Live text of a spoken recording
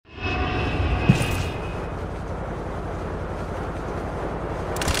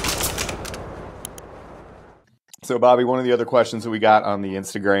So Bobby, one of the other questions that we got on the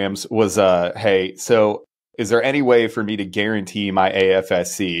Instagrams was, hey, so is there any way for me to guarantee my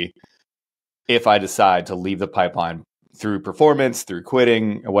AFSC if I decide to leave the pipeline through performance, through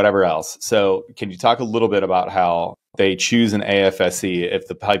quitting, or whatever else? So can you talk a little bit about how they choose an AFSC if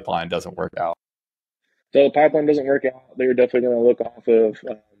the pipeline doesn't work out? So the pipeline doesn't work out, they're definitely going to look off of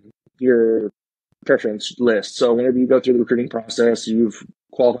your preference list. So whenever you go through the recruiting process, you've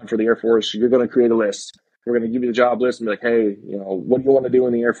qualified for the Air Force, you're going to create a list. We're going to give you the job list and be like, hey, what do you want to do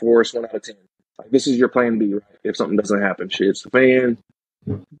in the Air Force? 1 out of 10. Like, this is your plan B, right? If something doesn't happen, shit's the fan,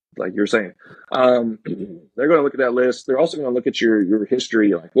 like you're saying. They're going to look at that list. They're also going to look at your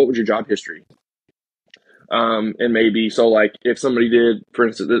history. Like, what was your job history? And maybe, so like if somebody did, for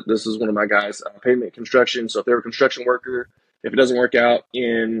instance, this is one of my guys, pavement construction. So if they're a construction worker, if it doesn't work out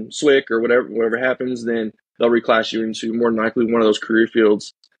in SWIC or whatever happens, then they'll reclass you into more than likely one of those career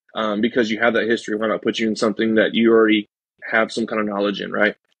fields, because you have that history. Why not put you in something that you already have some kind of knowledge in,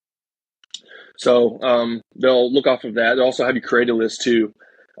 right? So they'll look off of that. They'll also have you create a list too.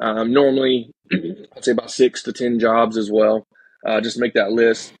 Normally, I'd say about 6 to 10 jobs as well. Just make that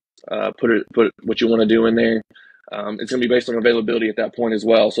list. Put what you want to do in there. It's going to be based on availability at that point as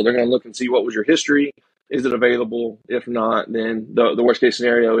well. So they're going to look and see what was your history. Is it available? If not, then the worst case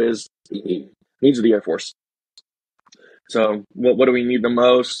scenario is needs of the Air Force. So what do we need the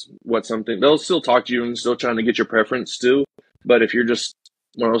most? What's something they'll still talk to you and still trying to get your preference too. But if you're just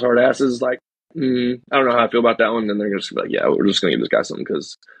one of those hard asses, like, I don't know how I feel about that one, then they're going to be like, yeah, we're just going to give this guy something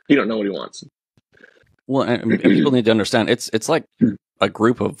because he don't know what he wants. Well, and people need to understand it's like a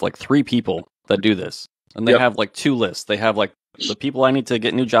group of like 3 people that do this, and they have like 2 lists. They have like the people I need to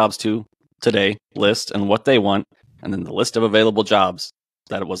get new jobs to today list and what they want, and then the list of available jobs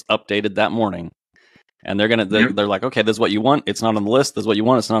that it was updated that morning. And they're like, okay, this is what you want. It's not on the list. This is what you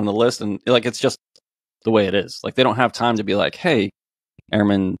want. It's not on the list. And like, it's just the way it is. Like, they don't have time to be like, hey,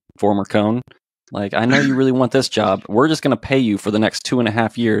 Airman former Cone, like, I know you really want this job. We're just going to pay you for the next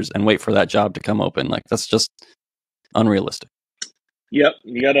 2.5 years and wait for that job to come open. Like, that's just unrealistic. Yep,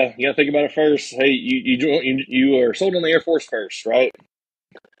 you gotta think about it first. Hey, you are sold on the Air Force first, right?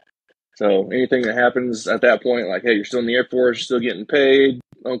 So anything that happens at that point, like, hey, you're still in the Air Force, you're still getting paid,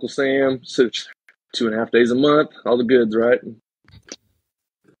 Uncle Sam, so 2.5 days a month, all the goods, right?